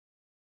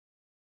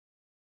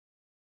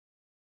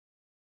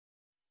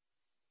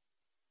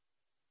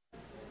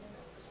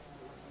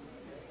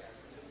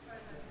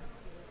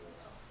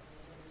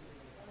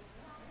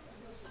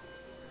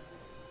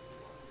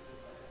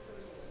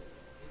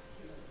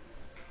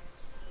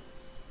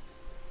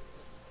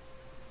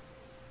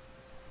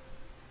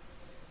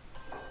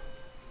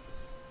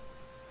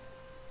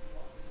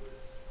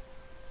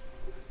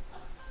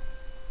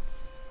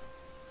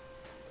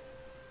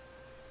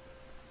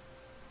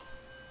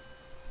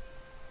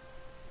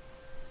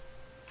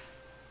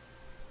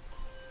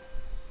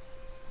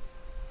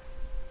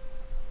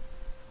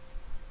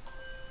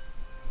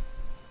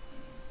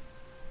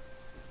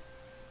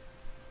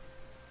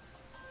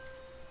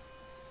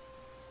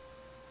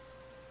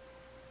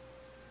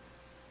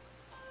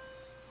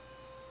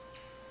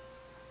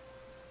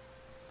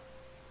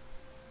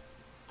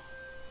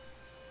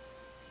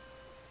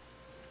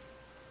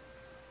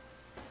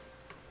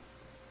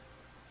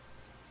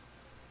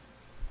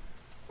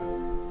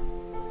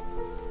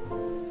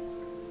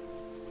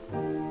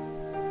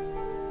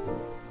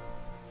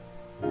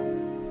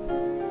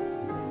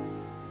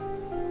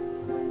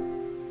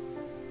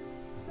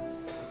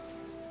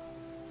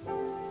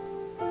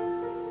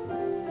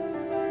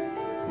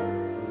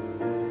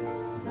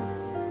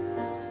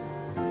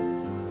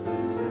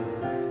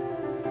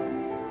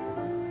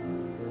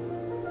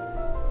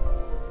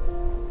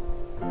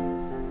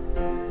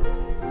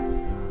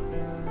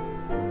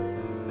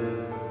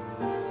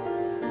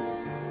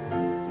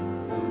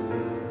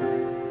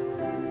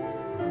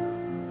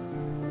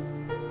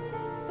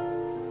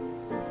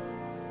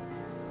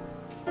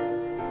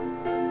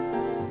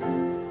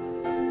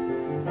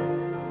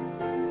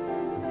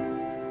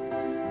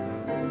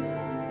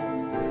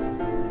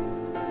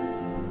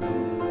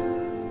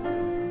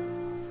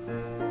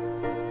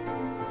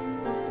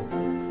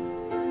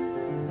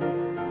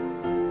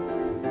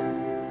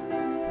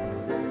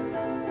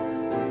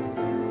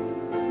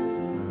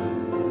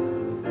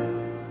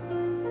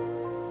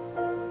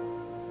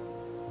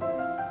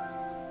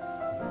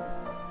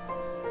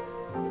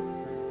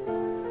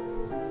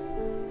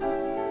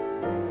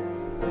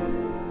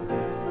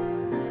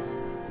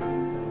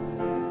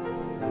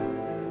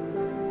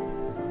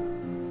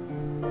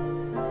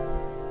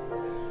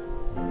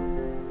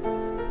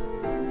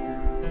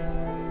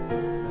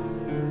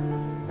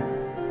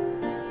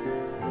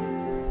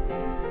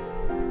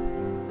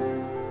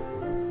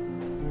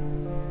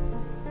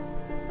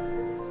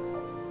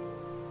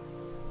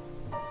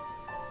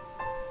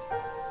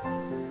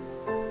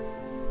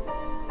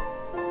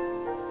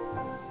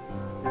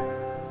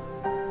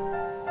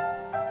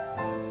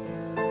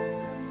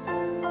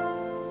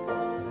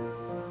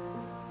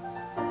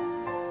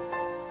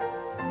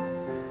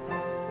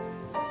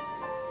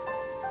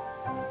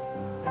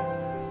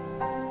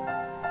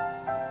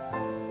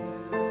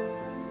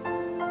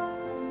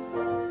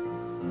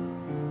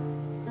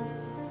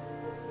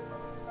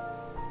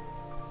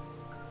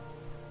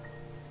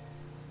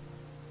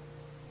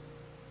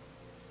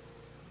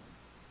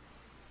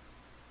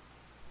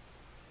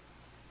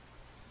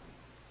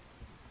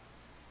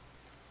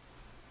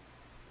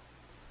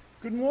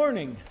Good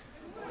morning,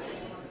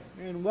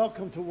 and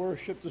welcome to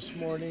worship this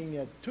morning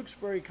at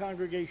Tewksbury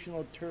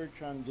Congregational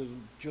Church on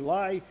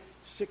July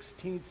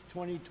 16th,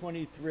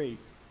 2023.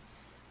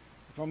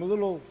 If I'm a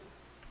little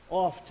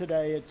off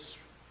today, it's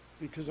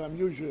because I'm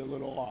usually a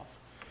little off.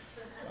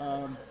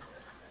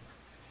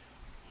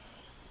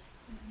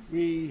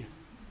 We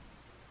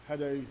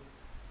had a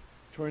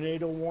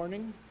tornado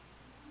warning,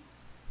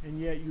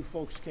 and yet you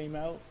folks came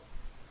out.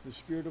 The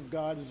Spirit of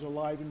God is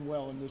alive and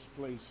well in this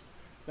place.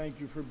 Thank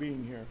you for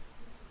being here.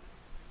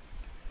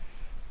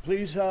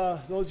 Please,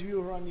 those of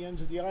you who are on the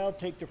ends of the aisle,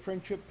 take the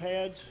friendship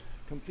pads,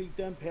 complete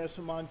them, pass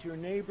them on to your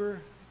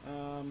neighbor.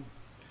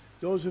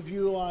 Those of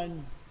you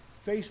on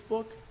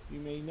Facebook, you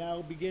may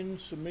now begin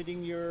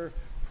submitting your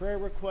prayer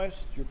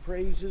requests, your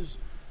praises,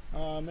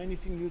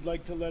 anything you'd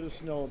like to let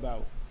us know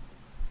about.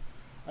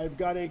 I've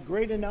got a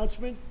great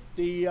announcement.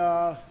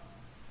 The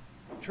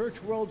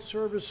Church World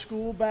Service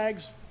school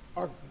bags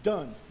are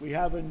done. We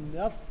have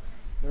enough.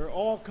 They're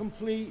all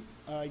complete.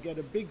 I get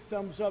a big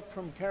thumbs up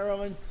from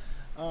Carolyn.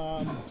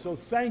 So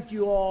thank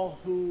you all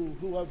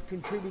who have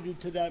contributed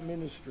to that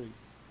ministry.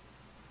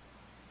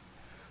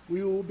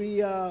 We will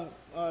be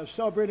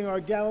celebrating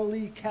our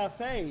Galilee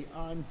Cafe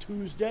on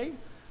Tuesday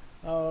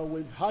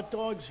with hot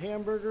dogs,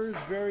 hamburgers,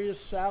 various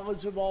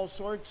salads of all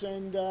sorts,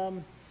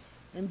 and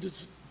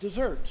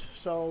desserts.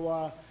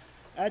 So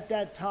at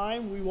that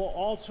time, we will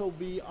also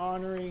be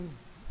honoring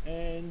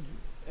and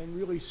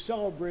really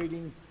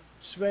celebrating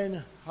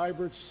Sven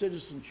Heibert's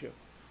citizenship.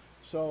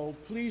 So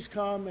please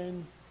come,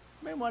 and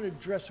you may want to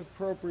dress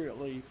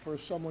appropriately for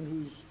someone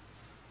who's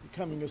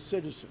becoming a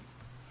citizen.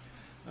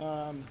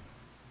 Our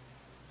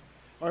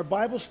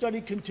Bible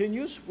study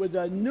continues with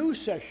a new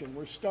session.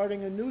 We're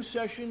starting a new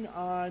session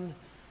on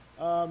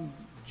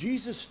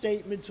Jesus'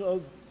 statements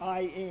of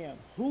I am,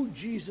 who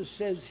Jesus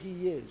says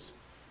he is.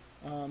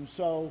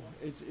 So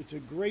it's a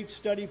great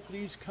study.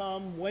 Please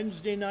come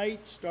Wednesday night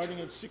starting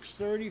at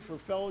 6:30 for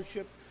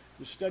fellowship.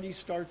 The study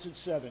starts at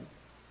 7.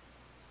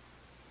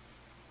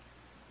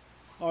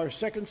 Our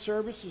second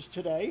service is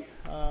today,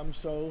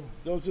 so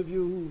those of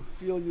you who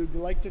feel you'd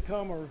like to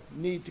come or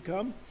need to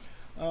come,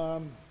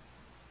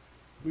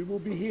 we will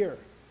be here.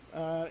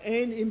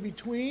 And in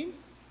between,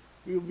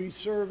 we will be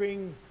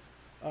serving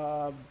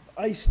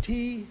iced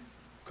tea,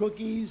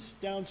 cookies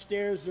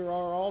downstairs. There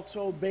are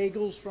also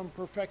bagels from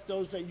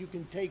Perfectos that you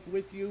can take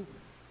with you.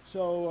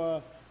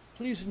 So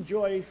please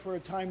enjoy for a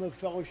time of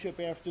fellowship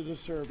after the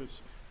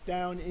service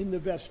down in the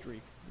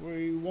vestry.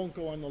 We won't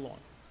go on the lawn.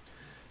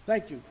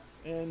 Thank you.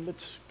 And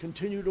let's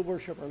continue to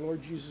worship our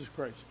Lord Jesus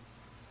Christ.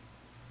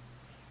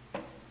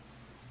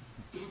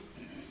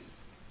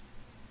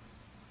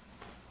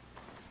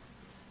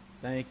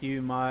 Thank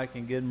you, Mike,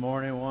 and good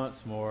morning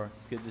once more.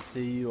 It's good to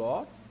see you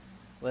all.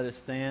 Let us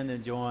stand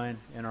and join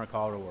in our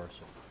call to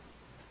worship.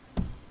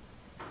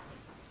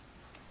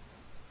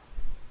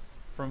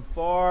 From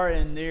far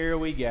and near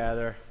we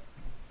gather,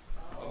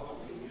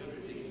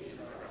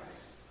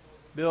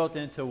 built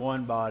into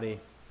one body.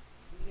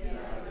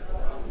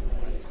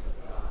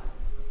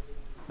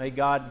 May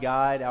God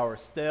guide our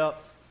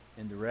steps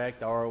and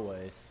direct our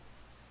ways.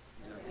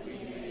 That we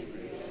may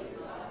reveal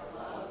God's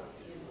love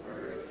in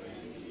word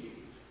and deed.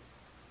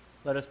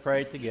 Let us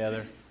pray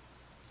together.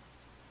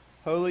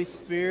 Holy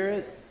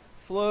Spirit,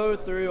 flow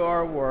through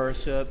our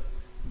worship.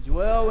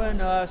 Dwell in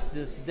us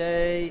this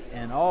day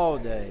and all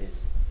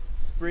days.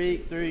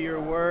 Speak through your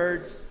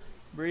words.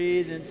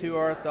 Breathe into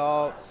our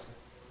thoughts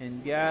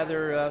and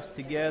gather us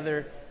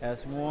together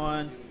as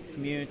one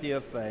community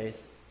of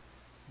faith.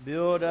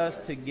 Build us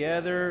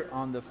together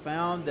on the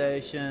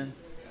foundation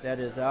that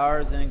is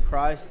ours in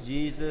Christ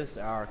Jesus,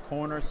 our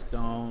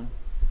cornerstone.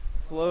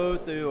 Flow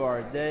through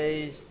our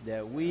days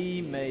that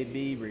we may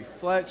be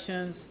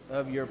reflections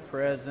of your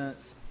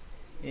presence.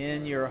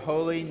 In your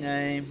holy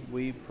name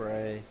we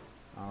pray.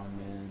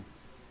 Amen.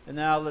 And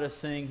now let us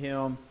sing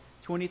hymn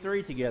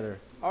 23 together.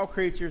 All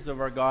creatures of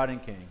our God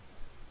and King.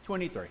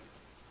 23.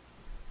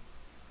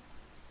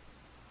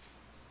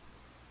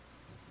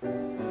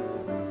 Hallelujah.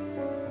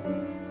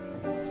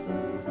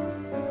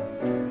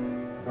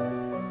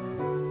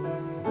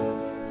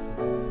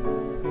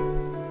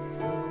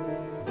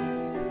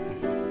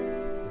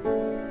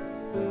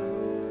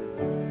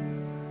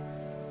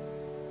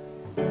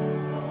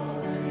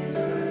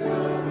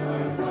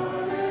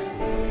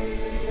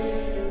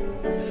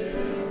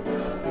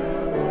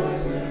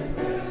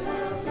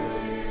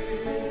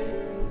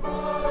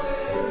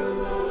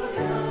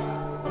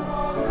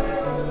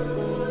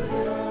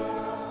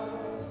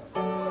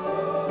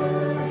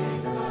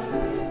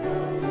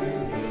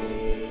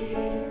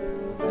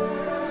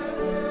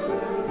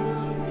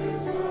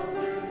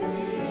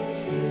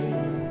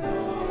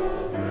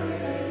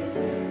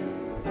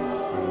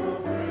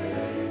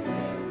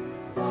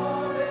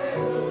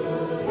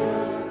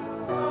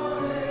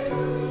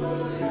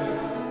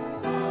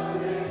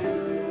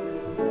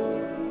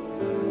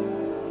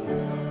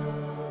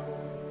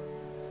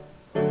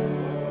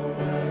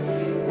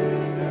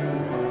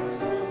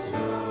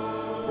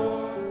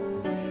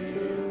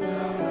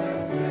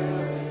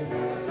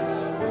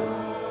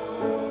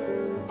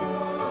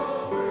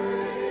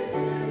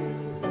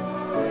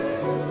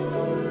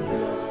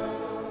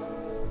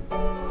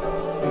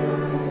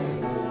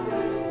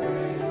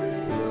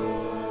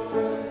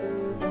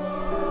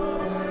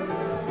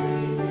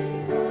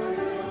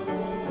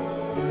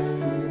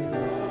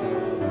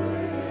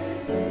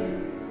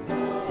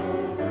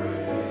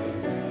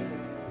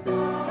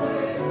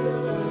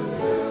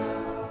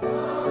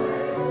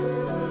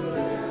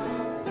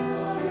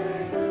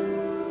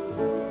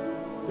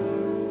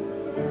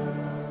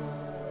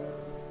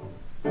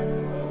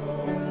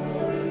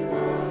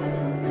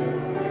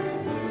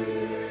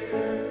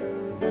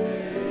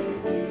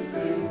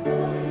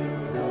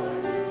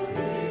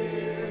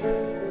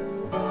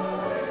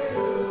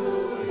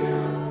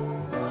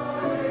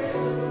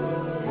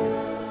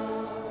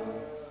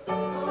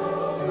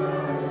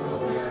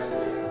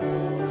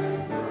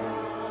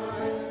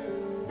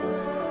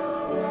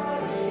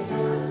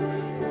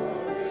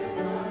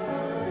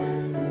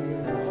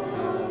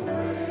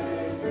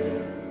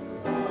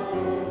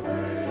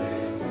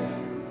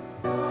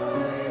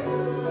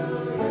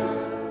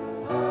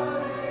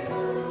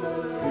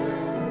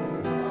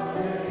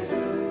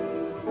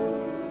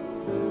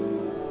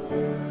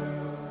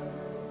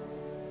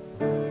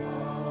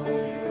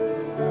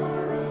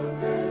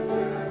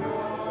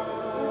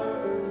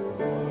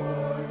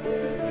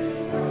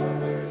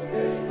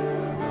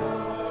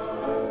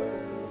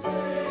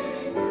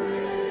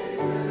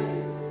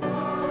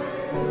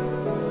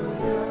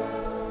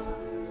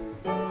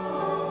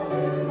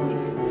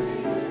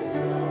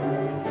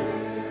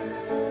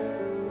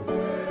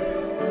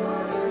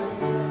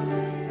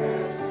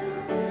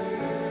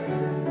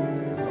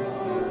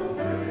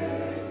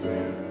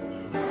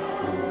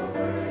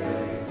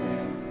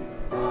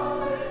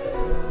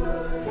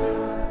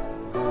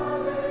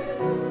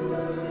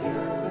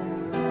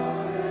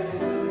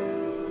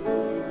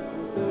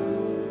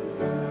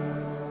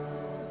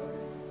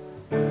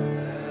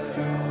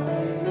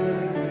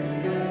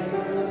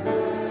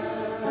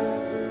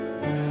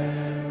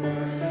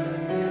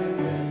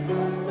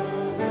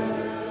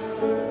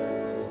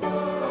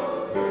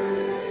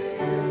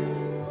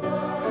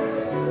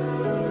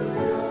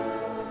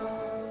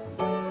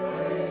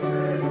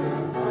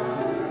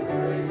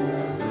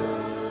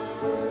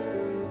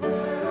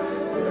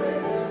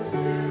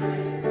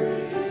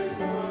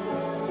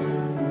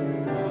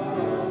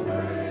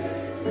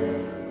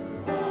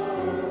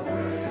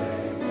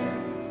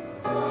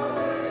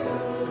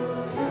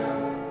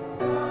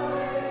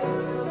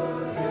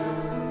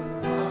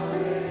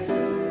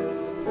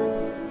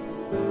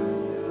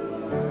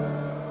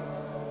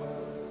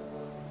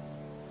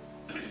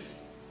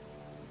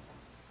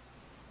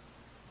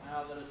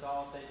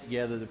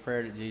 together the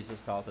prayer that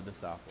Jesus taught the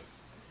disciples.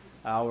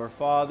 Our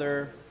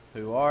Father,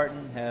 who art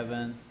in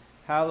heaven,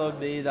 hallowed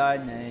be thy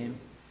name.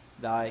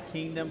 Thy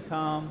kingdom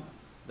come,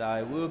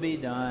 thy will be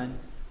done,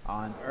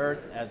 on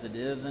earth as it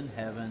is in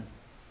heaven.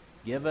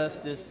 Give us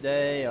this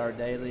day our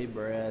daily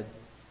bread,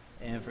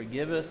 and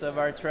forgive us of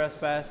our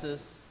trespasses,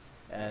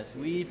 as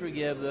we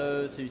forgive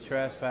those who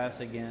trespass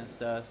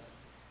against us.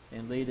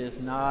 And lead us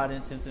not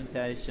into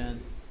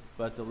temptation,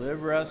 but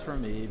deliver us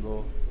from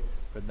evil.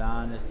 For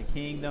thine is the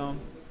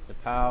kingdom, the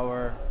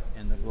power,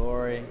 and the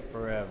glory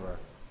forever.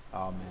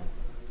 Amen.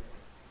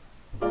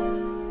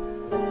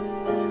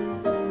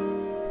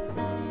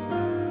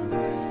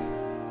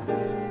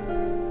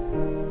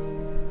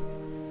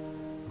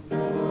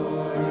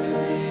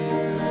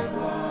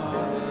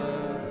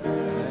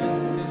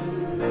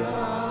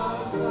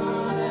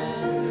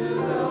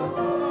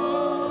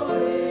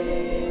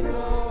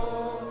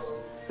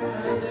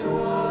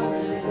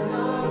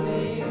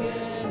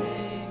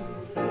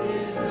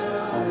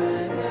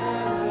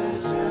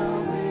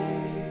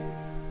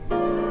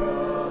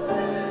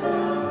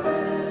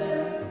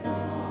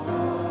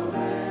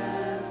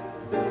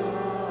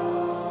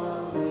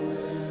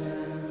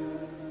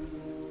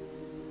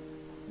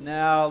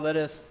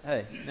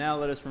 Now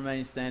let us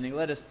remain standing.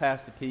 Let us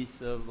pass the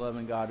peace of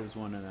loving God who's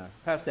one another.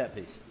 Pass that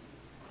peace.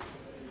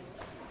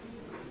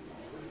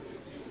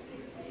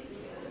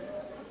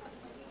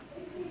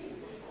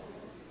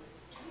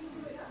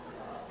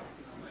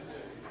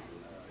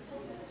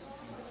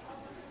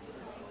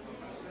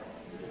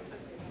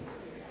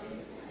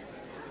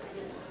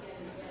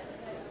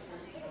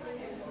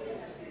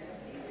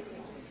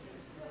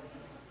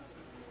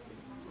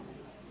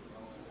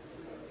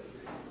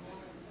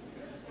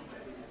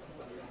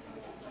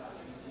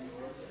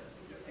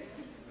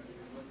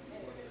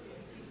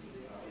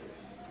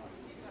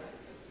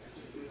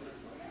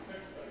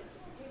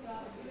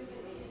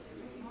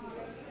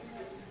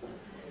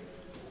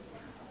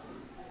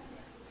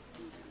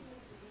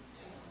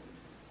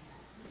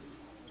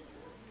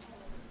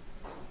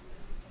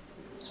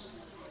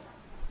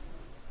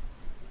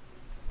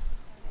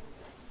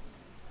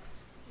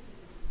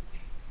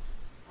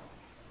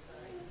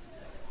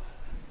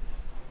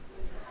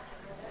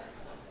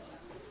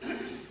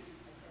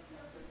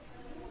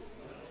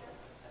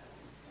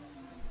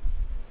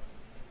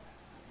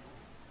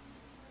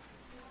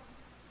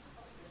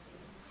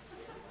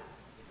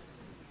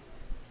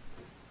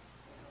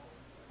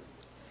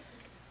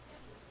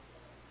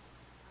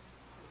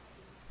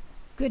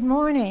 Good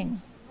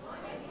morning.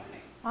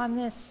 On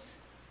this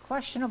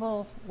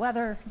questionable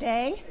weather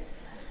day,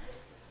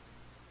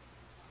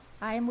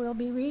 I will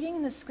be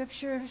reading the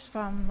scriptures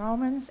from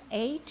Romans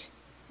 8,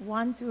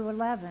 1 through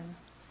 11.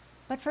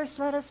 But first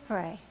let us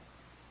pray.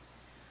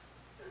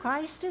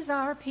 Christ is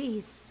our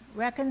peace,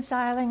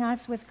 reconciling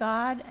us with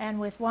God and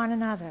with one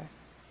another.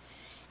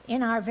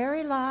 In our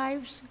very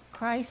lives,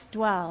 Christ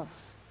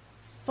dwells,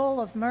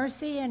 full of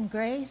mercy and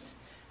grace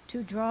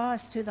to draw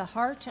us to the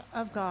heart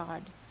of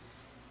God.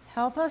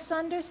 Help us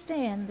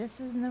understand this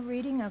in the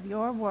reading of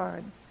your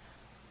word.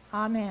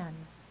 Amen.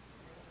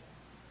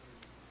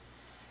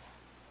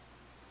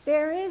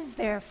 There is,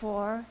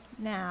 therefore,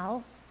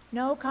 now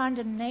no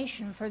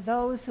condemnation for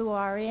those who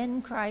are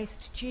in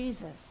Christ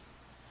Jesus.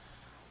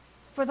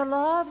 For the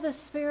law of the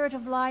Spirit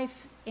of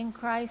life in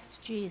Christ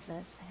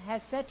Jesus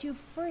has set you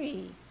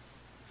free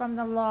from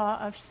the law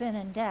of sin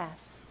and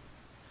death.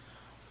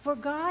 For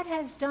God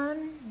has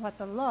done what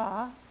the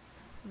law,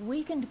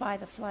 weakened by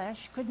the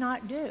flesh, could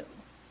not do.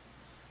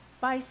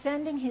 By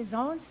sending his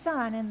own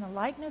Son in the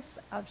likeness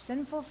of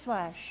sinful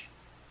flesh,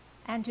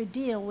 and to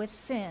deal with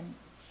sin,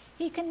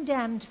 he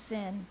condemned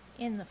sin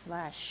in the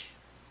flesh,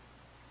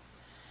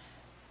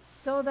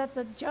 so that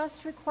the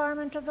just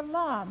requirement of the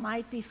law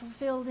might be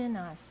fulfilled in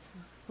us,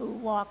 who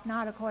walk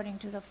not according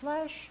to the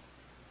flesh,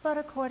 but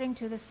according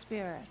to the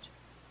Spirit.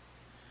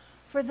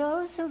 For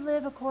those who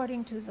live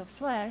according to the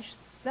flesh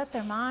set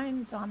their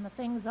minds on the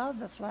things of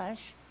the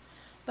flesh,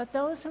 but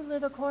those who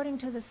live according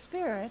to the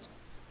Spirit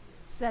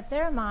set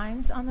their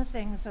minds on the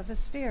things of the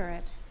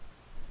Spirit.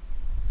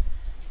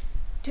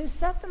 To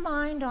set the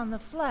mind on the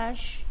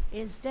flesh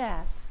is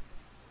death,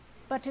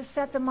 but to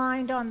set the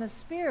mind on the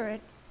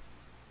Spirit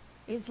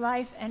is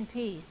life and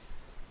peace.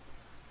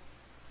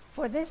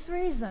 For this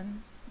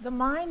reason, the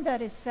mind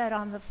that is set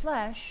on the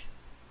flesh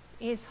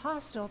is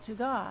hostile to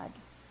God.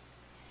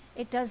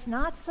 It does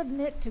not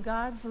submit to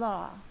God's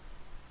law.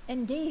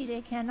 Indeed,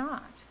 it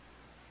cannot.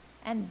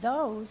 And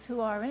those who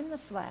are in the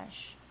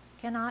flesh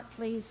cannot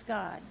please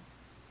God.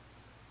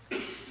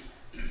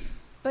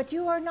 But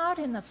you are not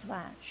in the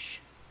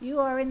flesh. You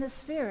are in the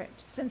Spirit,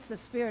 since the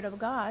Spirit of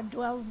God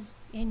dwells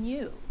in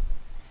you.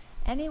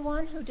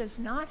 Anyone who does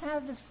not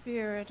have the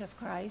Spirit of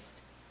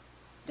Christ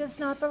does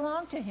not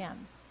belong to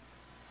him.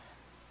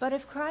 But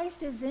if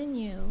Christ is in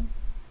you,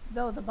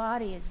 though the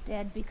body is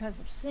dead because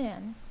of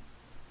sin,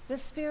 the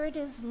Spirit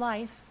is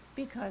life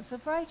because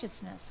of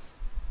righteousness.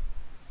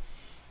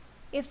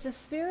 If the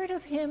Spirit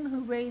of him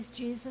who raised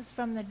Jesus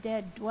from the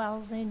dead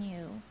dwells in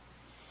you,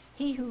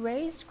 he who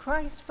raised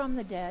Christ from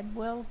the dead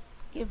will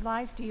give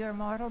life to your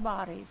mortal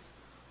bodies,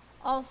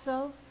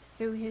 also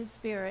through his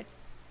Spirit,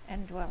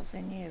 and dwells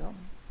in you.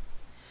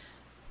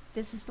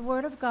 This is the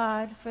word of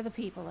God for the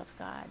people of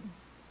God.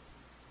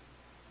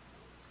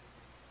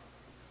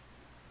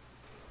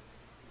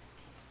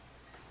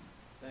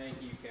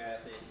 Thank you,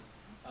 Kathy.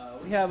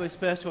 We have a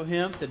special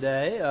hymn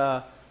today.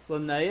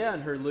 Linnea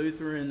and her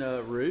Lutheran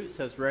roots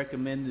has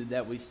recommended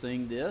that we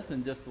sing this.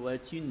 And just to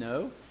let you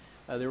know,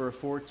 there were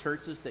 4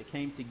 churches that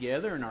came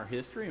together in our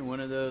history, and one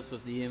of those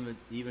was the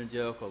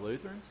Evangelical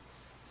Lutherans.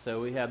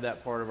 So we have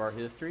that part of our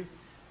history.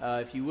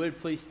 If you would,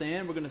 please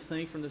stand. We're going to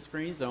sing from the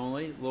screens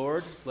only.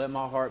 Lord, let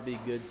my heart be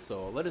good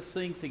soul. Let us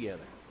sing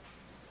together.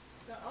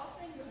 So I'll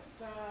sing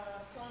the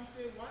song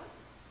through once,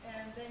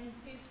 and then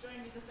please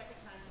join me the second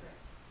time through.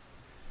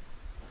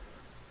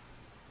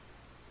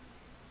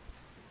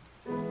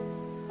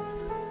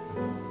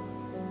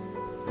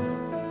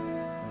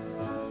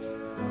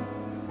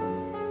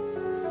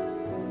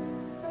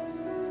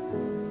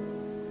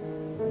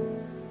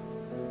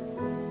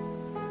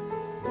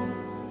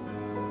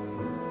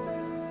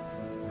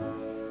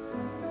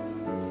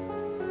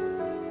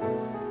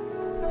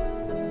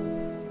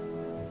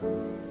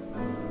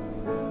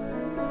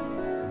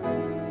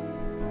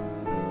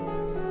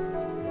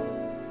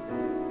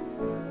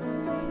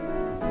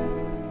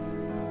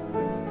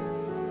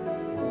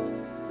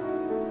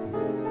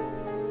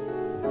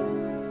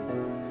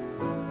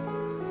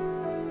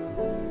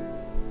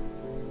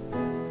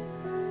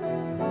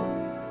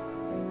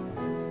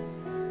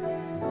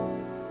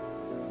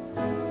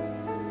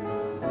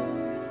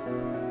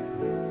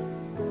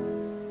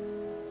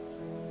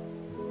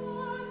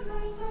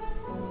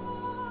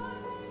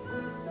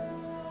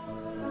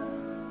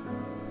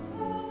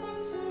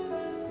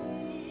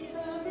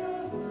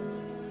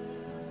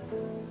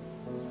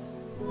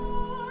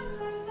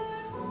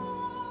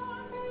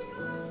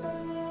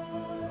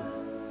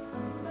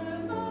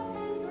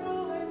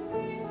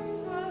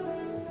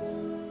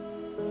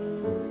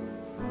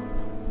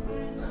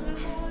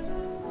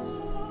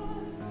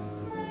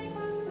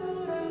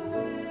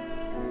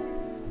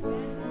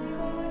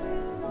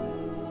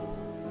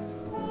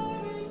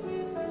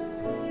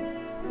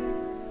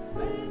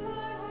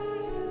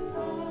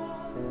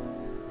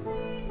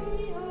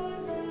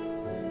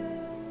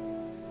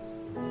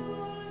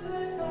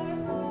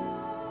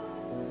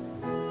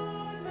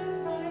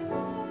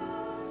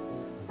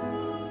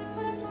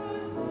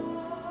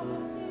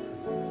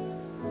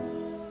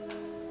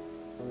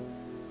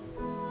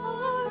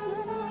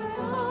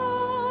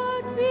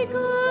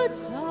 Good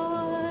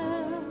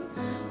soil,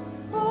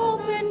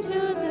 open to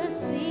the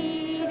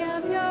seed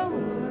of your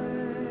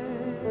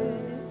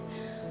word.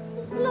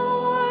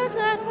 Lord,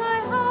 let my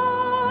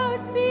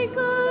heart be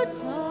good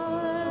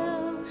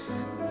soil,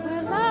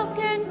 where love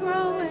can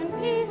grow and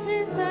peace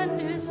is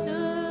understood.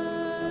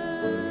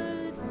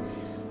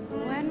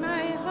 When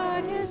my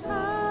heart is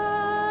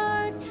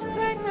hard,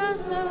 break the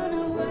stone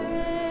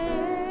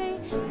away.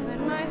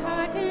 When my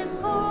heart is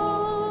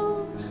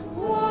cold,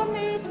 warm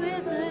it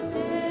with the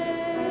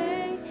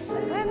day.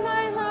 When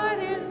my heart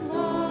is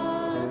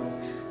lost,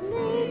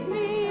 lead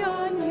me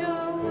on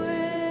your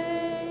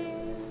way.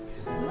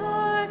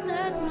 Lord,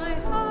 let my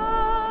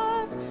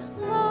heart,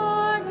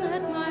 Lord,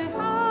 let my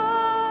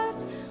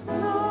heart,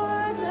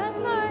 Lord, let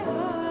my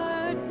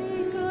heart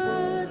be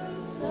good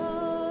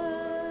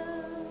soil.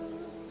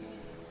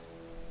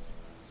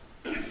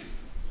 You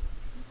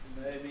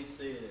may be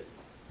seated.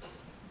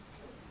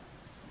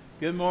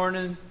 Good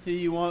morning to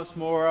you once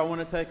more. I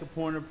want to take a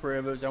point of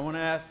privilege. I want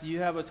to ask, do you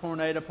have a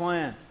tornado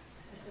plan?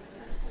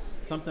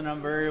 Something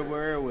I'm very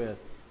aware with.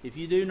 If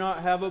you do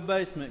not have a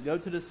basement, go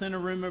to the center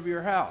room of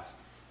your house.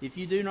 If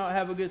you do not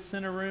have a good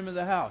center room of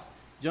the house,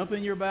 jump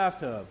in your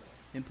bathtub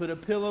and put a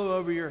pillow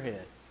over your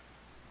head.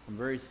 I'm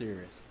very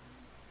serious.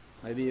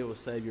 Maybe it will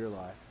save your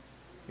life.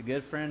 A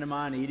good friend of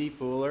mine, Edie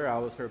Fuller, I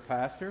was her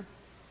pastor.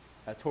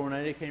 A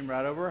tornado came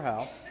right over her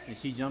house, and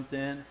she jumped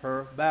in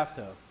her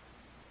bathtub.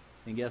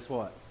 And guess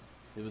what?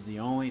 It was the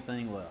only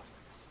thing left.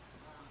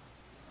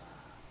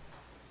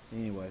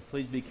 Anyway,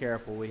 please be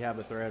careful. We have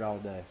a threat all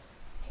day.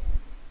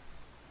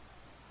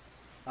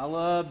 I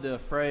love the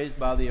phrase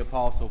by the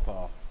Apostle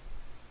Paul.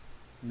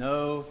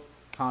 No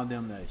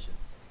condemnation.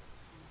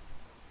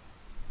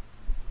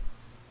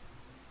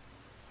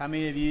 How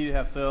many of you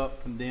have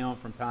felt condemned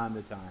from time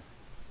to time?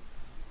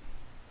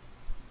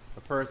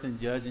 A person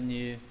judging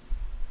you,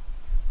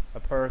 a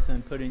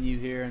person putting you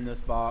here in this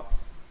box.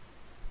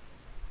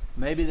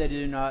 Maybe they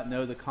do not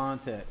know the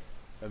context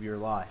of your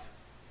life.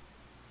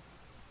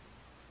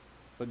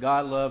 But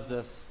God loves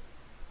us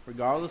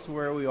regardless of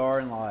where we are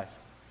in life.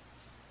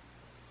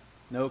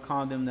 No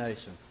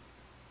condemnation.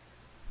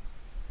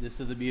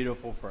 This is a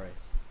beautiful phrase.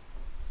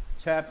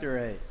 Chapter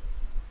 8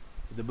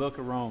 of the book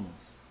of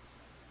Romans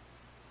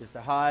is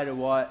the height of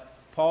what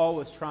Paul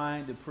was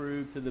trying to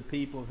prove to the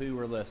people who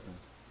were listening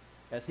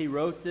as he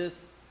wrote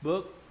this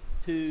book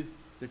to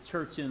the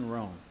church in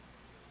Rome.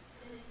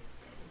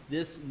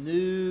 This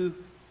new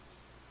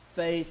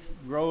faith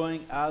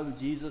growing out of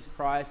Jesus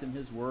Christ and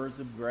his words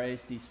of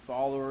grace, these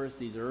followers,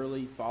 these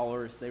early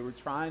followers, they were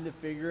trying to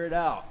figure it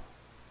out.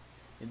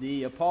 And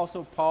the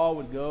Apostle Paul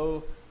would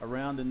go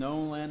around the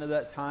known land of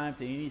that time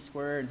to any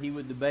square, and he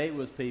would debate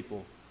with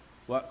people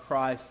what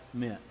Christ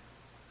meant.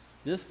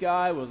 This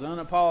guy was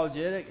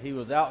unapologetic, he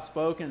was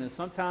outspoken, and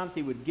sometimes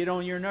he would get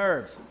on your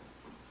nerves.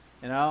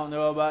 And I don't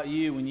know about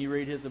you when you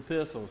read his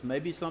epistles.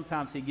 Maybe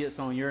sometimes he gets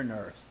on your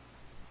nerves.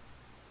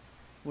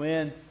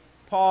 When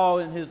Paul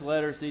in his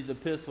letters, these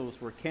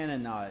epistles were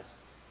canonized,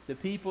 the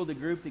people, the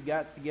group that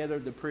got together,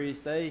 the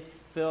priests, they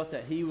felt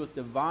that he was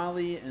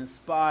divinely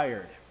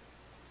inspired.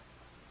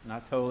 And I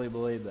totally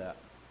believe that.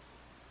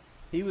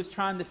 He was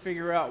trying to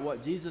figure out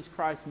what Jesus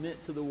Christ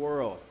meant to the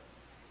world.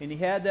 And he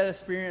had that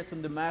experience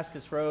on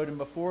Damascus Road, and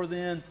before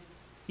then,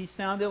 he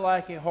sounded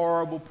like a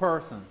horrible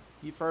person.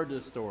 You've heard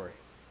this story.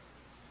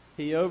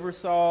 He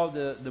oversaw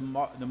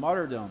the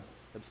martyrdom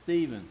of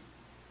Stephen.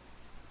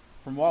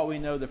 From what we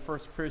know, the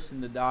first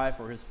Christian to die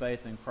for his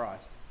faith in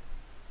Christ.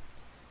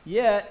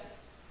 Yet,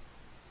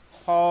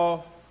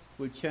 Paul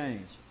would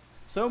change.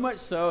 So much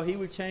so, he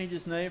would change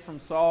his name from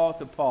Saul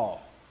to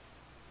Paul.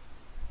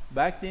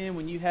 Back then,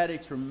 when you had a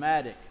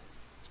traumatic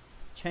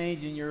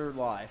change in your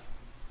life,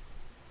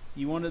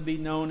 you wanted to be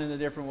known in a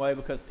different way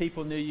because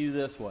people knew you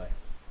this way.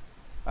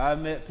 I've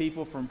met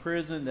people from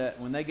prison that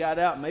when they got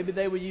out, maybe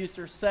they would use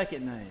their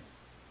second name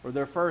or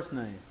their first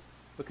name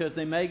because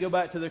they may go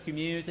back to their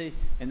community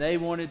and they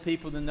wanted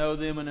people to know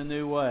them in a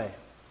new way.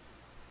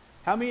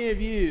 How many of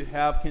you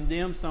have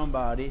condemned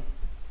somebody,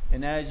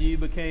 and as you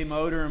became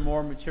older and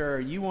more mature,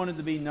 you wanted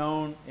to be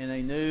known in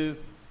a new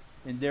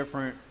and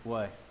different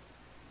way?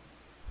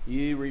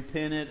 You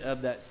repented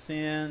of that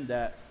sin,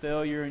 that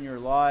failure in your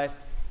life,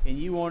 and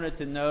you wanted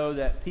to know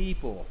that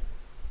people,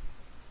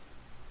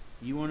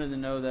 you wanted to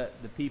know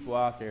that the people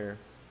out there,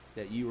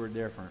 that you were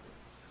different.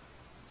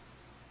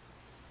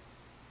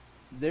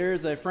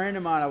 There's a friend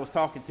of mine I was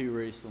talking to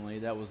recently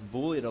that was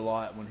bullied a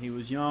lot when he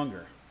was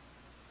younger.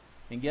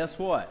 And guess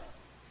what?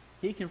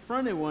 He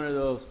confronted one of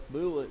those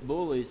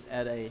bullies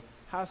at a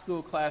high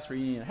school class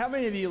reunion. How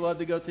many of you love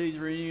to go to these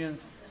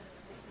reunions?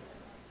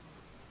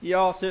 You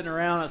all sitting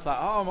around, it's like,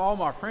 oh, all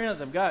my friends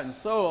have gotten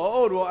so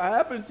old. What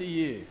happened to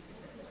you?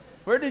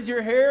 Where did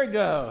your hair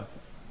go?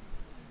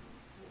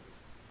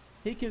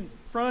 He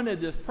confronted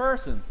this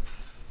person.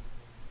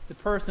 The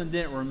person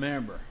didn't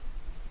remember.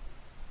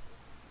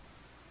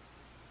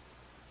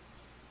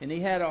 And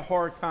he had a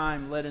hard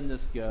time letting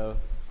this go.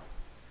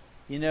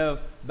 You know,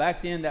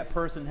 back then that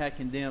person had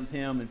condemned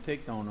him and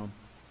picked on him.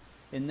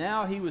 And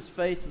now he was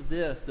faced with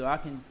this. Do I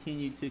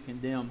continue to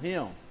condemn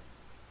him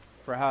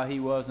for how he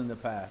was in the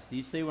past? Do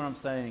you see what I'm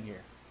saying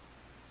here?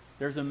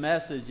 There's a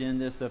message in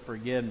this of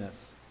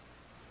forgiveness.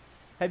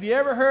 Have you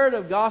ever heard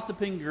of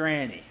Gossiping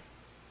Granny?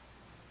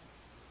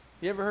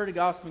 You ever heard of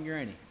Gossiping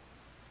Granny?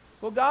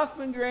 Well,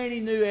 Gossiping Granny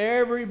knew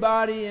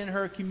everybody in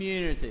her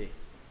community.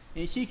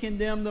 And she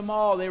condemned them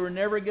all. They were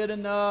never good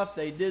enough.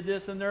 They did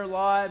this in their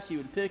lives. She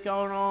would pick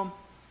on them.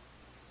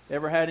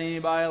 Ever had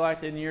anybody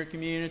like that in your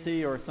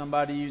community or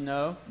somebody you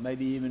know?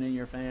 Maybe even in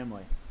your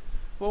family.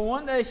 Well,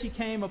 one day she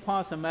came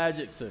upon some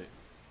magic soup.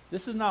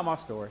 This is not my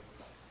story.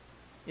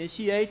 And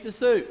she ate the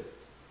soup.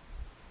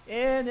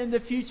 And in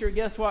the future,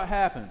 guess what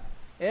happened?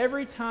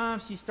 Every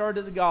time she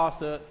started to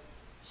gossip,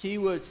 she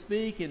would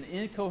speak in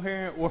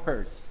incoherent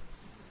words.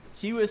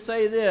 She would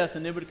say this,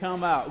 and it would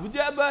come out,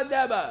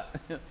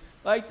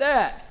 like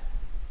that.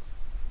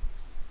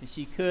 And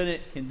she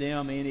couldn't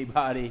condemn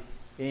anybody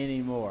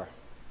anymore.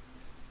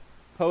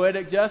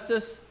 Poetic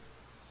justice?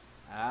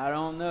 I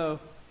don't know.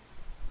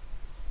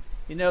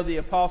 You know, the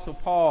Apostle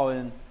Paul,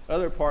 in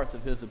other parts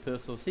of his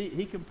epistles,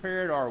 he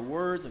compared our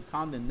words of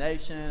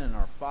condemnation and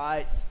our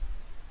fights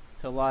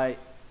to like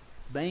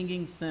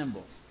banging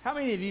cymbals. How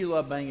many of you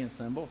love banging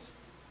cymbals?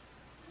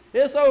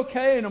 It's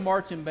okay in a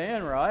marching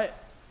band, right?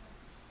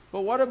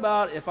 But what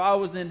about if I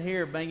was in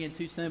here banging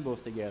two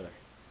cymbals together?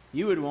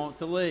 You would want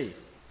to leave.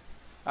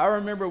 I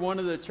remember one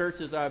of the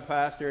churches I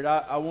pastored,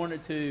 I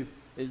wanted to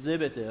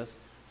exhibit this.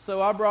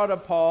 So I brought a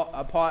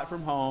pot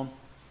from home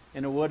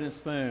and a wooden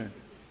spoon.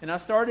 And I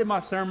started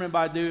my sermon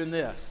by doing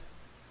this.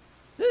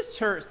 This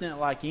church didn't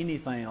like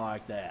anything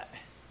like that.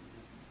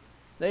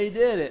 They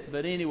did it,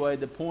 but anyway,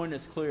 the point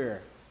is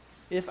clear.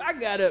 If I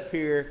got up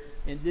here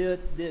and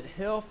did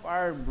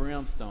hellfire and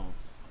brimstone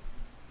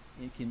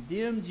and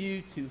condemned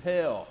you to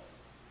hell,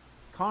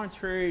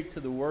 contrary to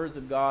the words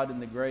of God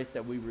and the grace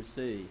that we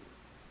receive,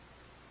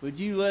 would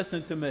you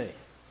listen to me?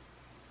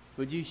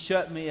 Would you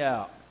shut me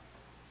out?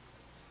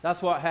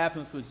 That's what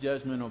happens with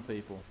judgmental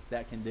people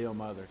that condemn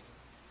others.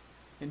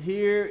 And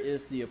here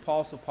is the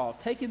Apostle Paul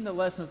taking the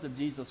lessons of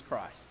Jesus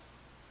Christ.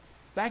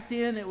 Back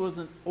then it was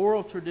an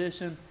oral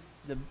tradition.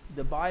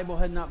 The Bible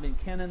had not been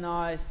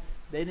canonized.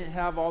 They didn't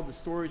have all the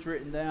stories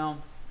written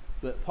down,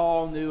 but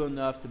Paul knew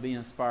enough to be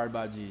inspired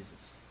by Jesus.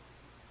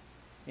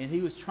 And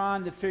he was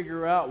trying to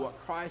figure out what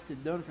Christ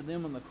had done for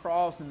them on the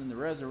cross and in the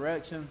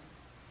resurrection.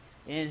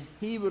 And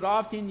he would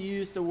often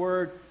use the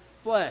word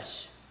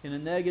flesh in a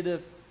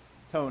negative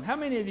tone. How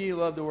many of you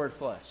love the word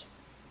flesh?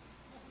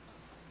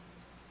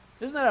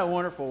 Isn't that a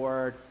wonderful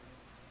word?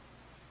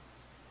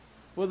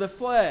 Well, the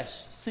flesh,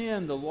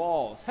 sin, the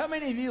laws. How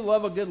many of you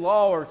love a good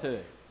law or two?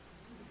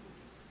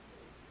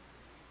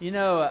 You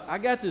know, I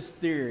got this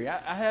theory.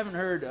 I haven't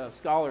heard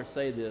scholars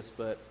say this,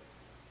 but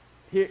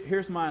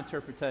here's my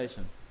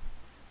interpretation.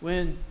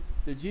 When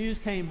the Jews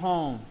came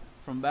home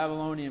from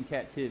Babylonian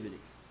captivity,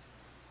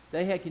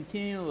 they had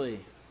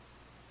continually,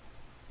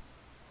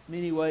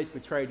 many ways,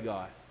 betrayed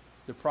God.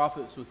 The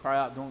prophets would cry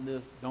out, don't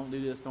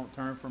do this, don't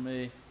turn from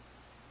me.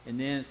 And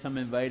then some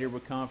invader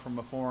would come from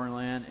a foreign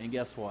land, and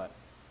guess what?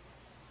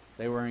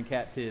 They were in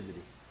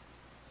captivity.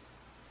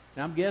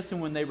 And I'm guessing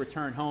when they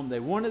returned home, they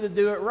wanted to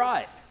do it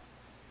right.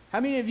 How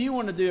many of you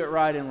want to do it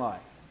right in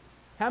life?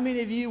 How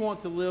many of you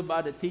want to live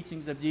by the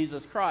teachings of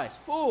Jesus Christ,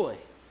 fully,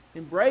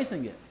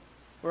 embracing it,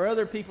 where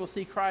other people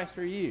see Christ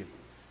or you?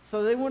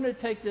 So they wanted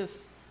to take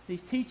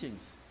these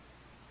teachings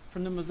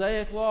from the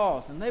Mosaic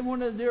laws, and they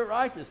wanted to do it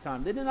right this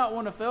time. They did not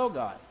want to fail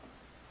God.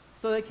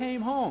 So they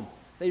came home.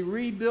 They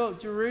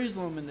rebuilt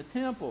Jerusalem and the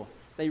temple.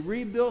 They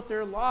rebuilt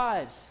their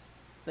lives.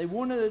 They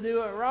wanted to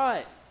do it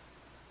right.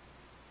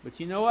 But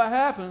you know what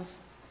happens?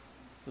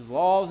 There's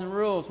laws and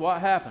rules.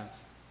 What happens?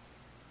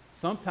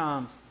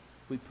 Sometimes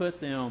we put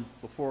them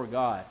before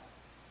God.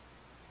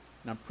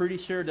 And I'm pretty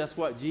sure that's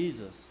what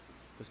Jesus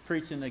was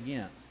preaching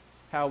against.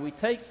 How we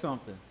take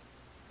something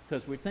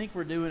because we think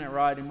we're doing it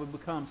right and we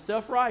become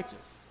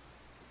self-righteous.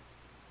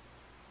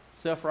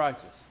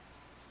 Self-righteous.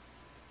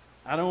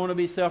 I don't want to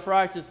be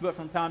self-righteous, but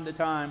from time to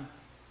time,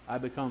 I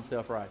become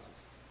self-righteous.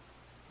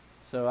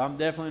 So I'm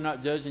definitely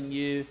not judging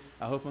you.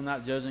 I hope I'm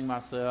not judging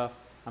myself.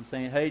 I'm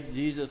saying, hey,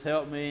 Jesus,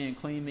 help me and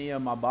clean me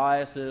of my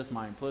biases,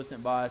 my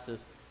implicit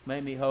biases.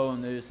 Make me whole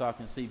and new so I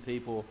can see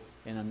people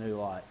in a new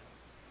light.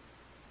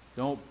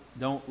 Don't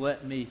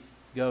let me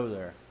go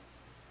there.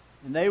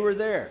 And they were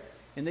there,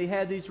 and they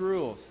had these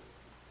rules.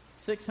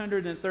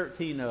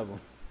 613 of them.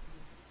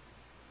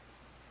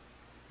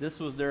 This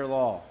was their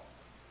law.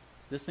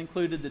 This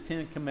included the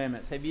 10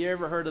 Commandments. Have you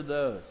ever heard of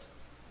those?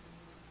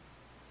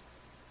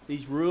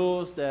 These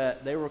rules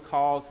that they were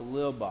called to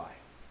live by.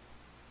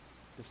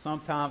 But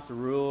sometimes the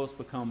rules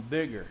become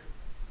bigger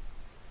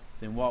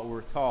than what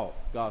we're taught,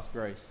 God's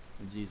grace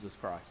in Jesus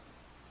Christ.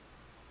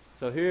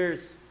 So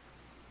here's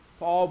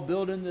Paul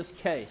building this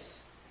case,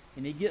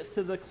 and he gets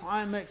to the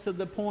climax of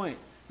the point.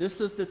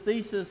 This is the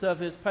thesis of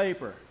his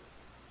paper.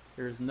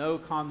 There is no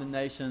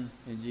condemnation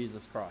in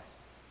Jesus Christ.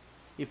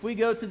 If we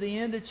go to the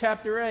end of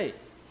chapter 8,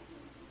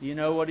 do you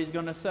know what he's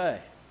going to say?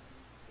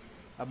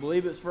 I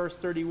believe it's verse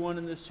 31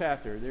 in this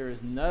chapter. There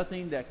is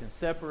nothing that can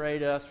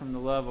separate us from the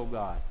love of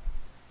God.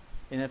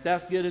 And if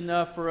that's good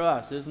enough for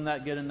us, isn't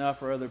that good enough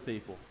for other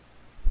people?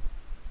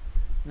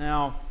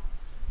 Now,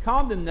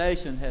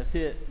 condemnation has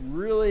hit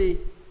really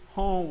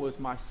home with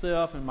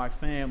myself and my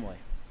family.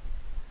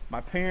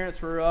 My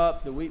parents were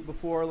up the week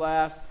before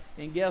last,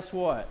 and guess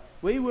what?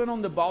 We went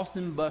on the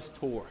Boston bus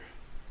tour.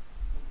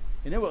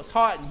 And it was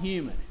hot and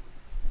humid.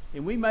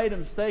 And we made a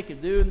mistake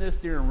of doing this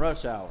during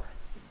rush hour.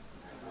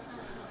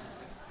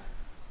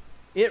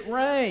 It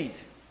rained.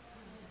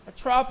 A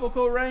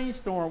tropical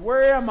rainstorm.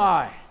 Where am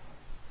I?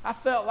 I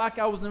felt like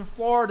I was in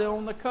Florida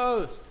on the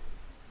coast.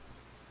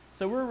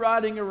 So we're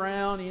riding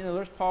around. You know,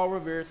 there's Paul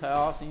Revere's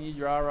house, and you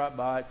drive right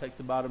by. It takes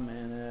about a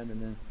minute,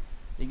 and then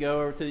you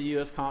go over to the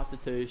U.S.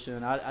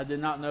 Constitution. I did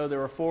not know there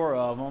were 4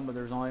 of them, but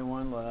there's only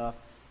one left.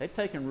 They've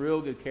taken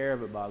real good care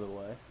of it, by the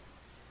way.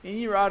 And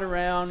you ride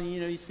around, and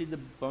you see the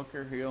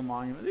Bunker Hill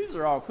Monument. These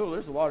are all cool.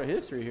 There's a lot of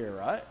history here,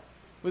 right?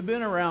 We've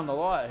been around a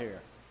lot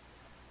here.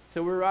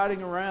 So we're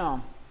riding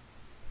around,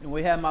 and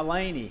we had my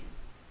Lainey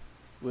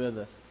with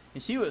us.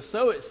 And she was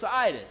so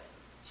excited.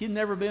 She'd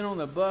never been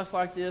on a bus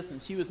like this,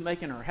 and she was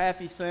making her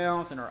happy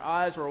sounds, and her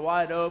eyes were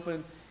wide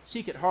open.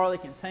 She could hardly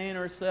contain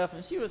herself,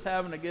 and she was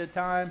having a good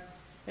time.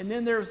 And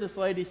then there was this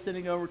lady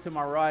sitting over to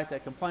my right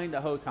that complained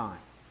the whole time.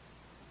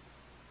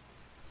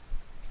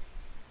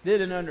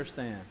 Didn't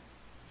understand.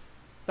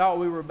 Thought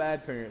we were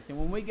bad parents. And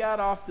when we got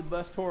off the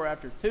bus tour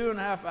after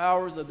 2.5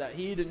 hours of that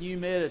heat and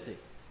humidity,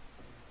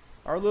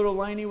 our little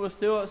Lainey was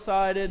still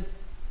excited,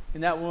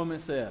 and that woman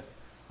says,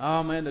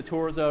 oh man, the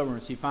tour's over,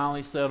 and she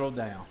finally settled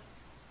down.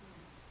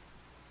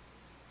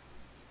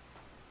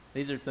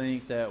 These are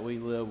things that we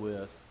live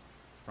with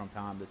from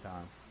time to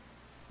time.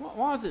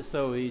 Why is it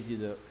so easy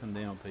to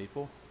condemn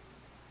people?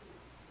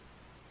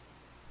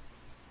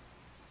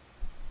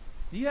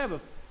 Do you have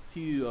a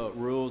few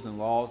rules and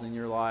laws in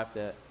your life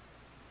that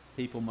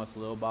people must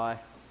live by?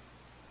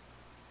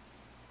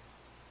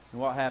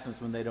 And what happens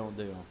when they don't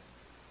do them?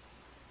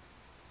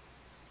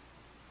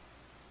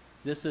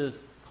 This is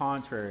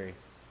contrary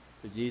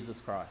to Jesus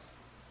Christ.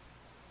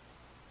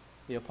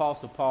 The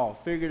Apostle Paul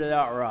figured it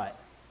out right.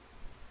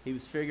 He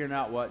was figuring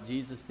out what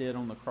Jesus did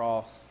on the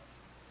cross,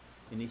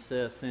 and he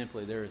says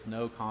simply, there is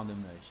no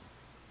condemnation.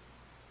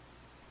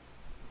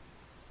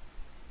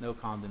 No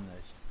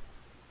condemnation.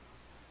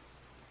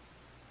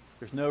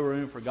 There's no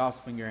room for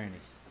gossiping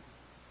grannies.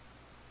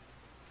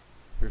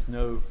 There's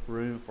no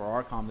room for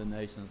our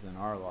condemnations in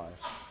our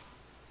life.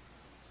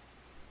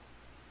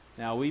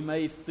 Now, we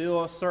may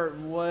feel a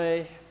certain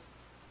way.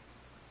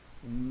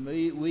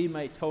 We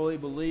may totally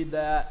believe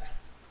that.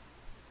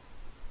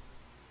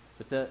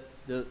 But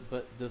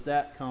does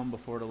that come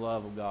before the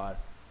love of God?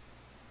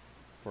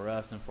 for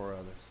us and for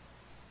others.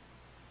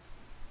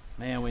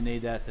 Man, we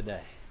need that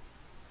today.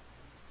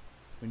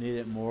 We need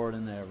it more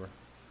than ever.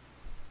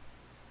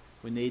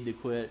 We need to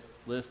quit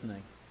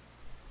listening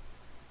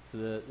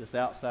to this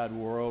outside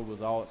world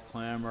with all its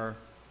clamor,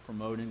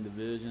 promoting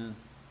division.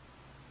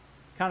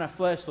 Kind of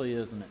fleshly,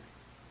 isn't it?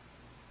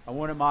 I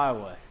want it my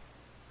way.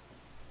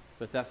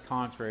 But that's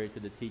contrary to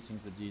the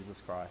teachings of Jesus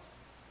Christ.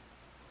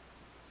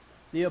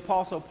 The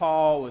Apostle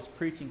Paul was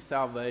preaching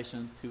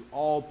salvation to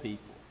all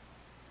people.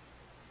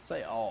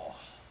 Say all.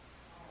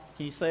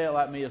 Can you say it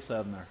like me, a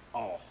Southerner?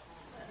 All.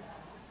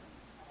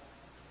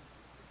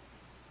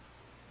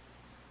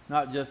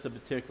 Not just a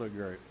particular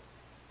group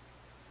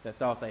that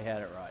thought they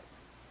had it right.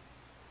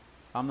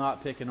 I'm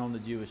not picking on the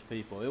Jewish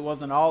people. It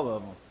wasn't all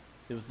of them.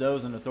 It was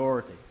those in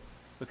authority.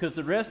 Because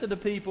the rest of the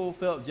people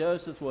felt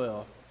just as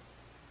well.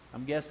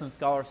 I'm guessing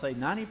scholars say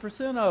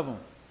 90% of them.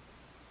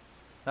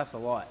 That's a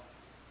lot.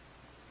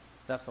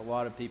 That's a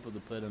lot of people to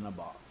put in a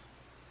box.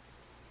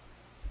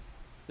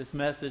 This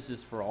message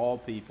is for all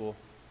people.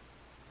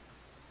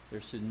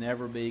 There should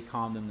never be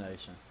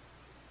condemnation.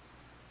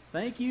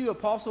 Thank you,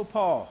 Apostle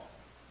Paul.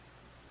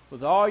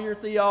 With all your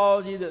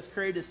theology that's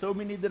created so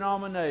many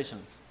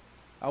denominations,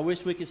 I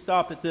wish we could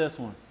stop at this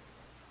one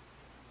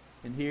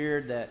and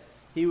hear that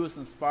he was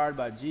inspired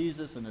by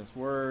Jesus and his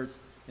words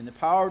and the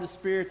power of the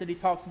Spirit that he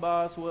talks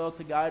about as well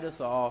to guide us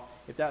all.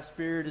 If that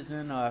Spirit is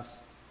in us,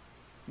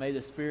 may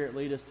the Spirit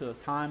lead us to a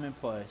time and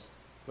place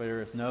where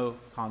there is no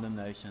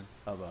condemnation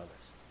of others.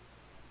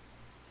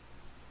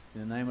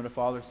 In the name of the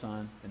Father,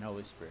 Son, and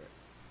Holy Spirit.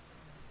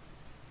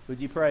 Would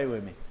you pray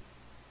with me?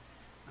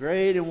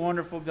 Great and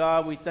wonderful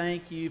God, we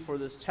thank you for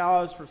this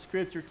challenge for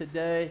Scripture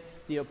today.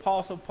 The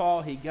Apostle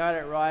Paul, he got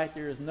it right.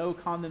 There is no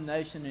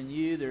condemnation in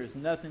you. There is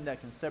nothing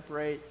that can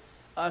separate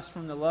us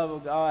from the love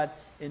of God.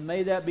 And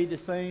may that be the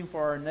same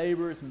for our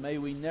neighbors. May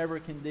we never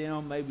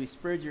condemn. May we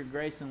spread your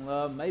grace and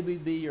love. May we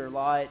be your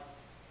light.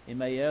 And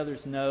may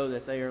others know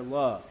that they are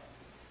loved.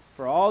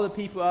 For all the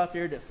people out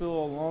there that feel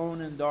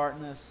alone in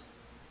darkness,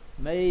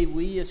 may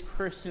we as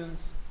Christians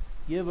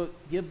give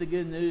the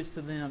good news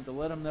to them, to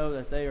let them know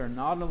that they are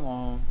not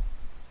alone,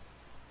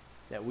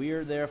 that we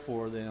are there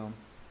for them,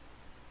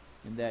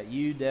 and that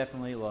you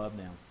definitely love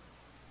them.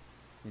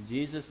 In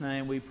Jesus'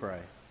 name we pray.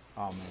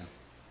 Amen.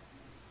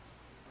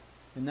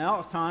 And now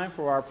it's time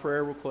for our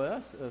prayer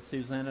request.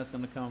 Susanna is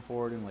going to come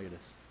forward and lead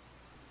us.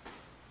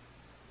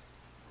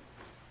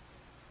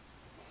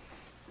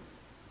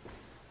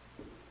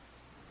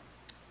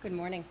 Good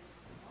morning.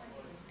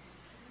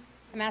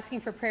 I'm asking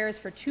for prayers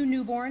for 2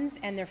 newborns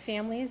and their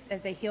families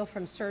as they heal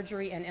from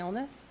surgery and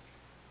illness.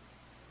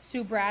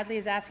 Sue Bradley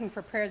is asking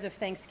for prayers of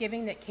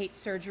thanksgiving that Kate's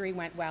surgery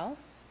went well.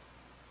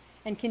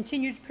 And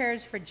continued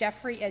prayers for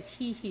Jeffrey as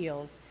he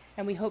heals,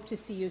 and we hope to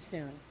see you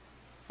soon.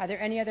 Are there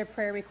any other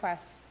prayer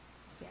requests?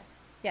 Yeah.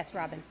 Yes,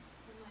 Robin.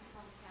 In my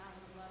hometown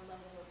of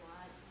Ludlow,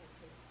 Vermont,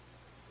 which is,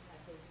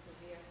 had this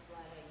severe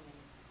flooding, and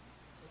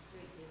the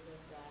street we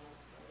lived on is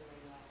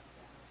totally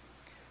washed out.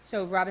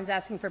 So Robin's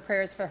asking for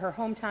prayers for her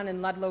hometown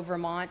in Ludlow,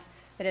 Vermont,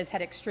 that has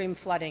had extreme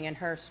flooding, and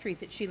her street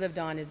that she lived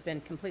on has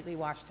been completely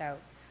washed out.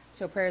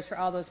 So prayers for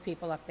all those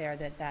people up there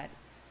that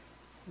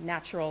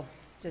natural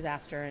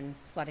disaster and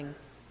flooding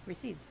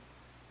recedes.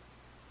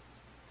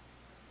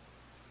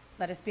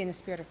 Let us be in the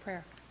spirit of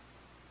prayer.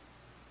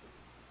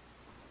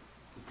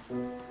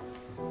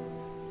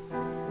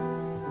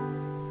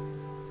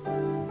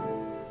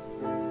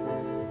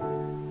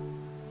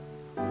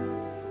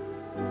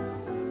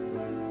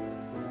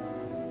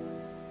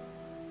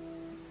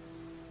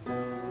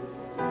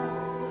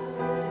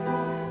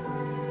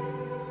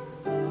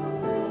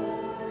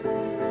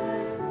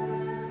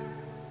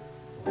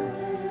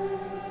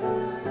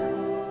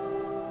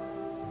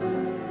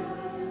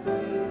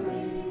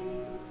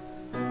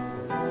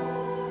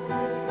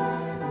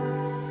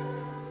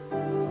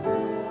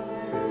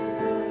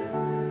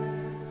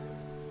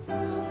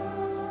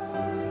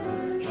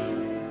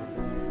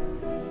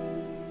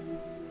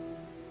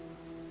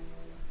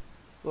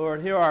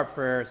 Lord, hear our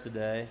prayers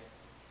today.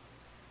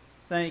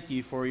 Thank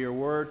you for your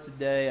word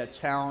today, a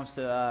challenge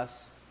to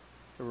us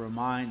to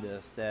remind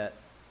us that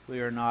we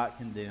are not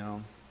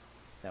condemned,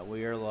 that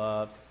we are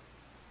loved.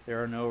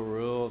 There are no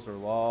rules or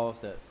laws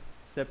that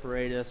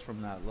separate us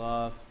from that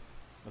love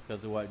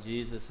because of what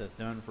Jesus has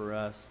done for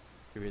us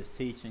through his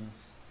teachings,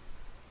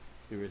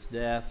 through his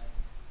death,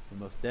 and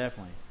most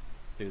definitely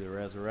through the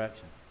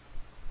resurrection.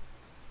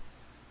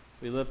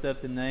 We lift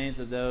up the names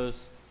of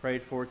those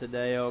prayed for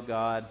today, O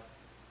God.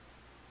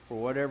 For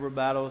whatever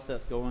battles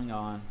that's going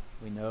on,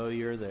 we know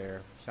you're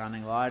there,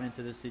 shining light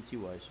into the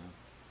situation.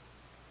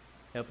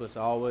 Help us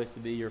always to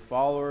be your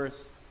followers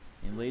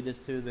and lead us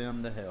to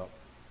them to help.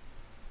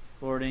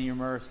 Lord, in your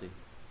mercy,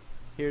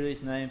 hear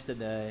these names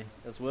today,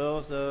 as well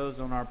as those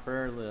on our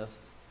prayer list.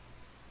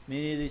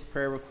 Many of these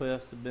prayer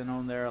requests have been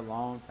on there a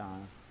long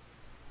time.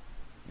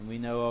 And we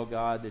know, oh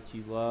God, that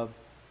you love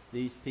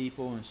these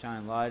people and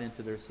shine light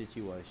into their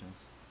situations.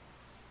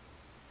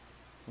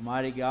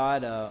 Almighty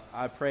God,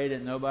 I pray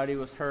that nobody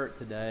was hurt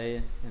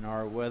today in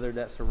our weather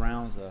that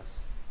surrounds us.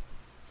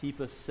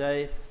 Keep us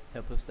safe,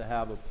 Help us to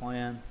have a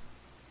plan.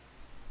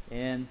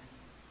 And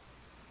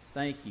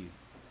thank you.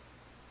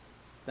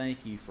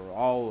 Thank you for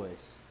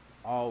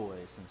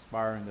always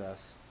inspiring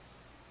us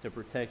to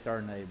protect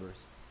our neighbors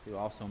who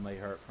also may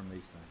hurt from these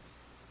things.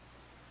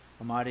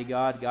 Almighty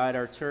God, guide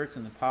our church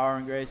in the power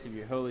and grace of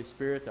your Holy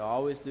Spirit to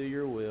always do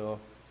your will.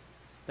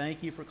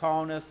 Thank you for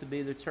calling us to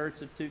be the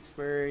church of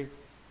Tewksbury,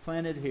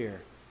 planted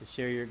here to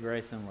share your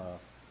grace and love.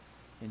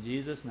 In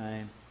Jesus'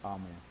 name,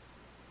 amen.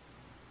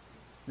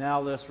 Now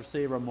let's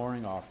receive our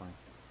morning offering.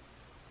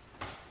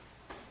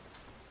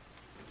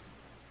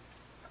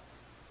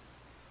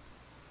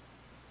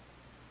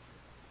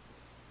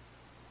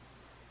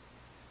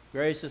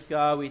 Gracious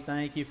God, we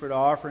thank you for the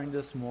offering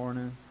this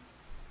morning,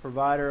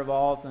 provider of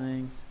all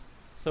things,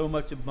 so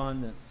much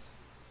abundance.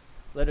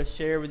 Let us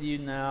share with you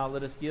now.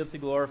 Let us give to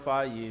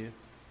glorify you.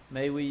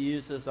 May we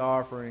use this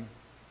offering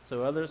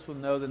so others will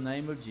know the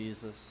name of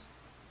Jesus.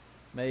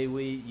 May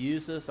we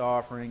use this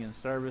offering in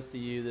service to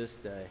you this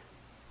day.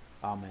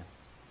 Amen.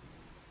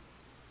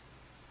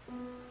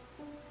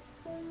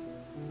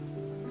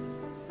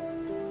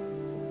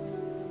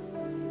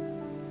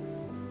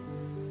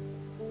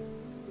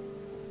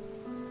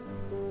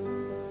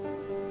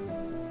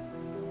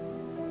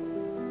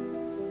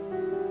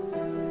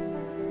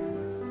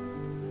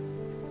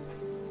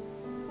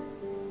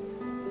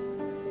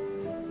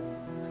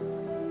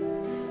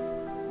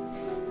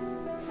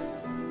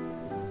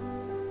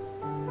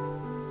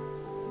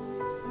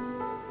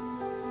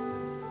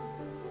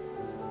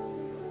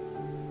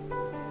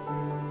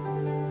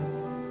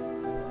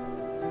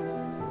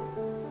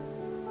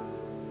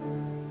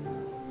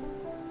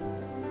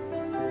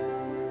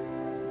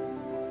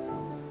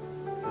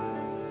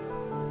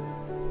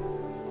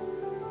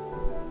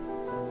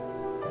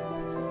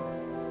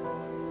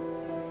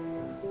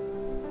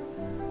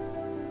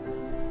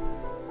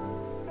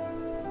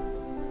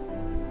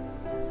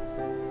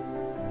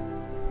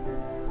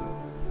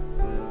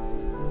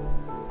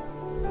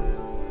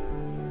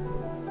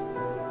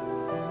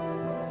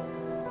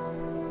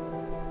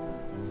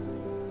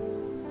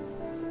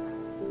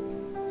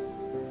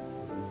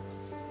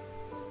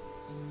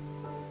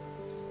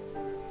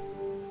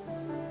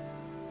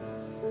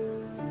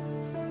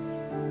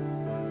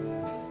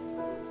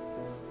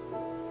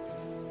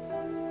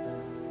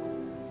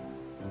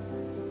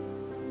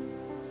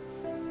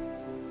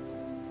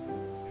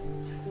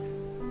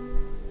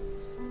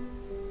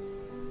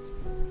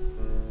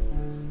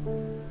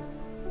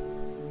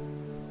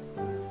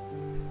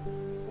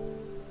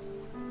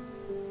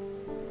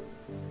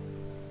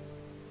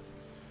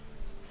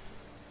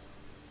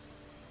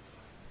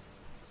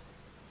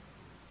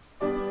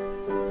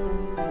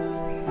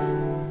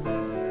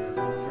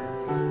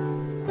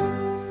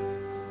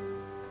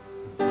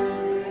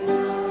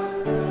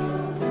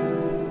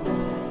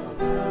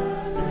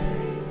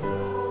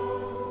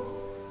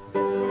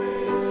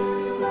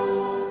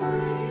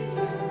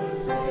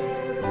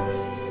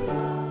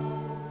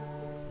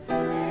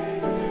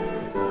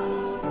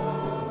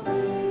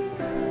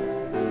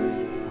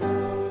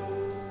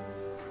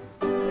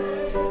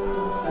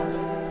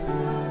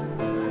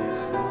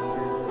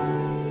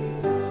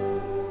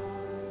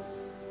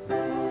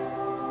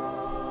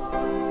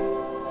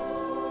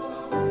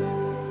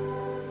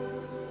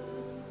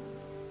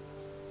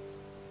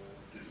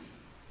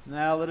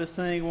 Now let us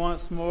sing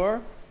once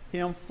more,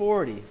 hymn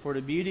 40, For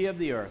the Beauty of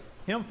the Earth.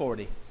 Hymn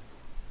 40.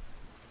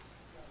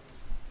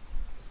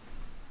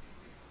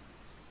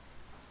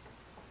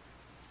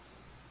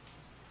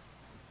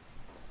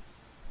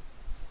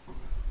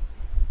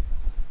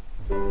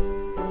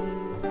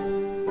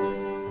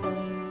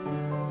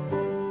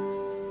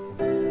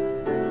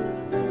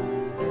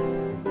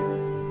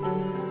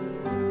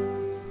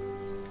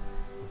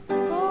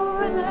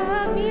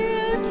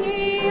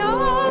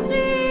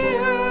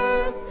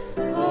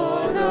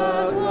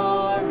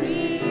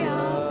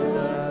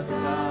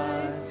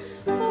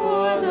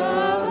 For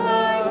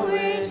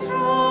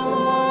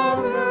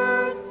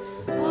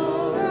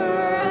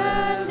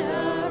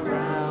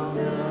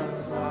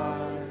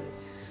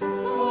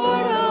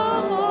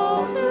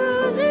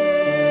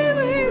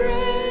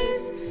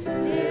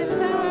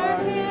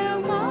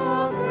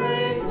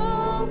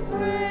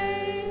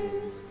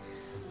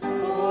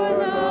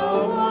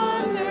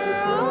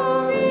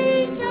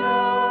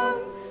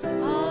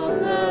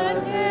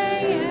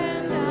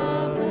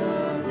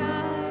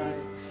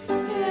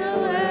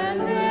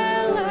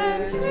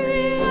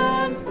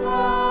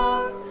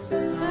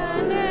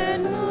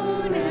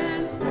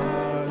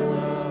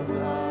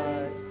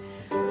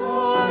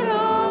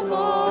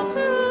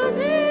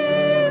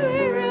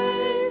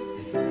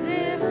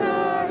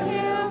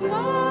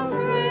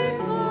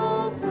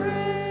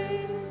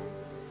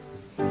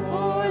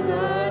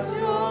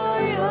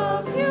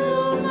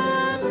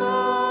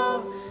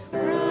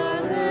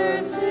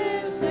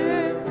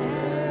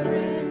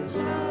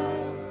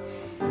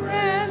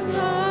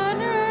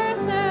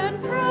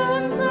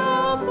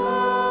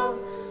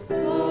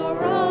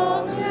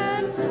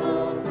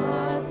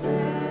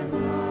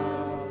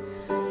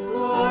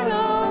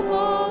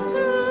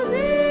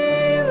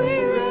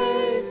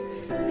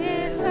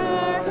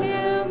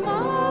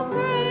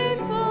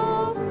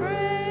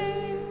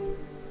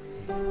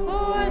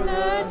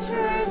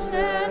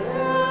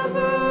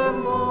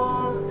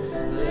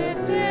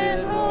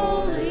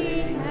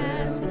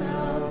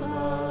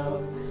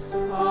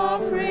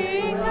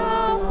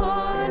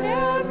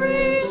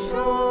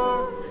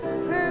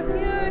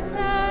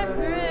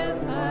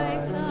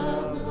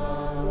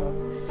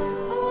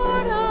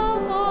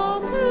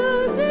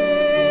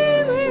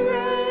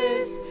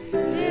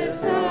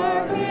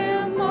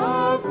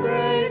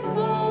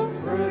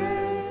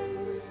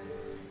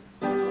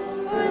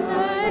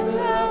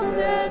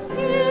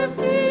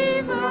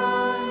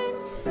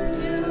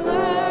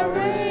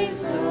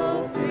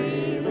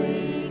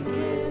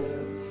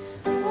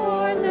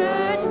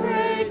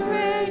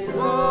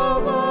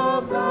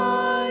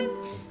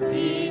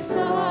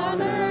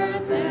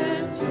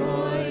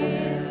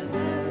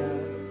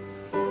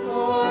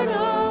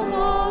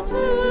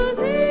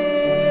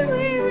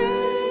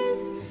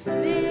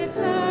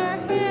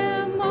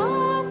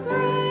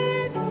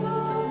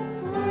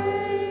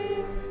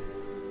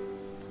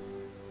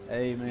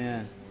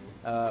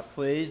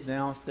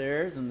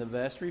upstairs in the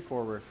vestry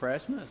for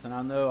refreshments. And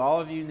I know all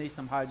of you need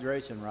some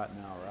hydration right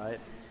now, right?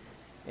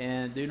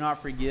 And do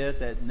not forget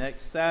that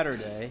next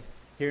Saturday,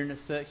 here in the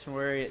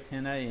sanctuary at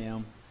 10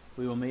 a.m.,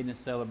 we will meet and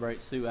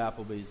celebrate Sue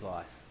Appleby's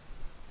life,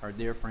 our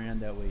dear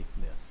friend that we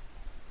miss.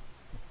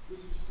 This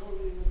is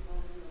totally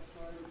inappropriate. I'm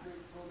sorry to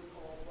break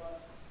protocol,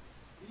 but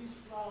these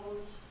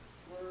flowers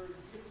were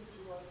gifted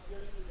to us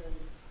yesterday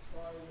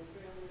by the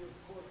family of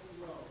Corky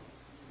Lowe.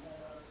 We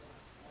had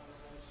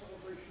a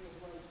celebration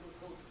of life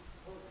for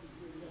Corky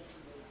here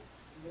yesterday,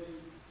 and they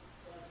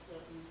asked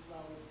that these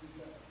flowers be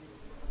left here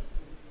for us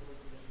to enjoy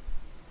today.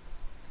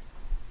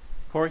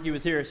 Corky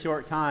was here a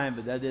short time,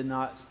 but that did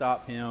not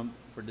stop him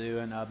for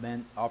doing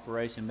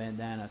Operation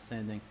Bandana,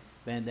 sending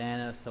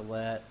bandanas to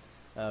let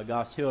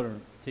God's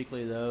children,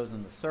 particularly those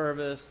in the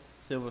service,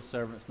 civil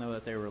servants, know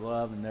that they were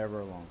loved and never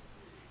alone.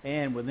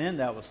 And within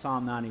that was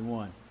Psalm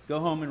 91. Go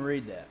home and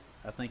read that.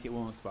 I think it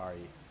will inspire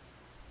you.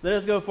 Let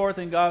us go forth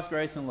in God's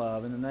grace and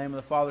love. In the name of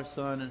the Father,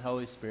 Son, and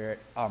Holy Spirit.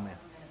 Amen.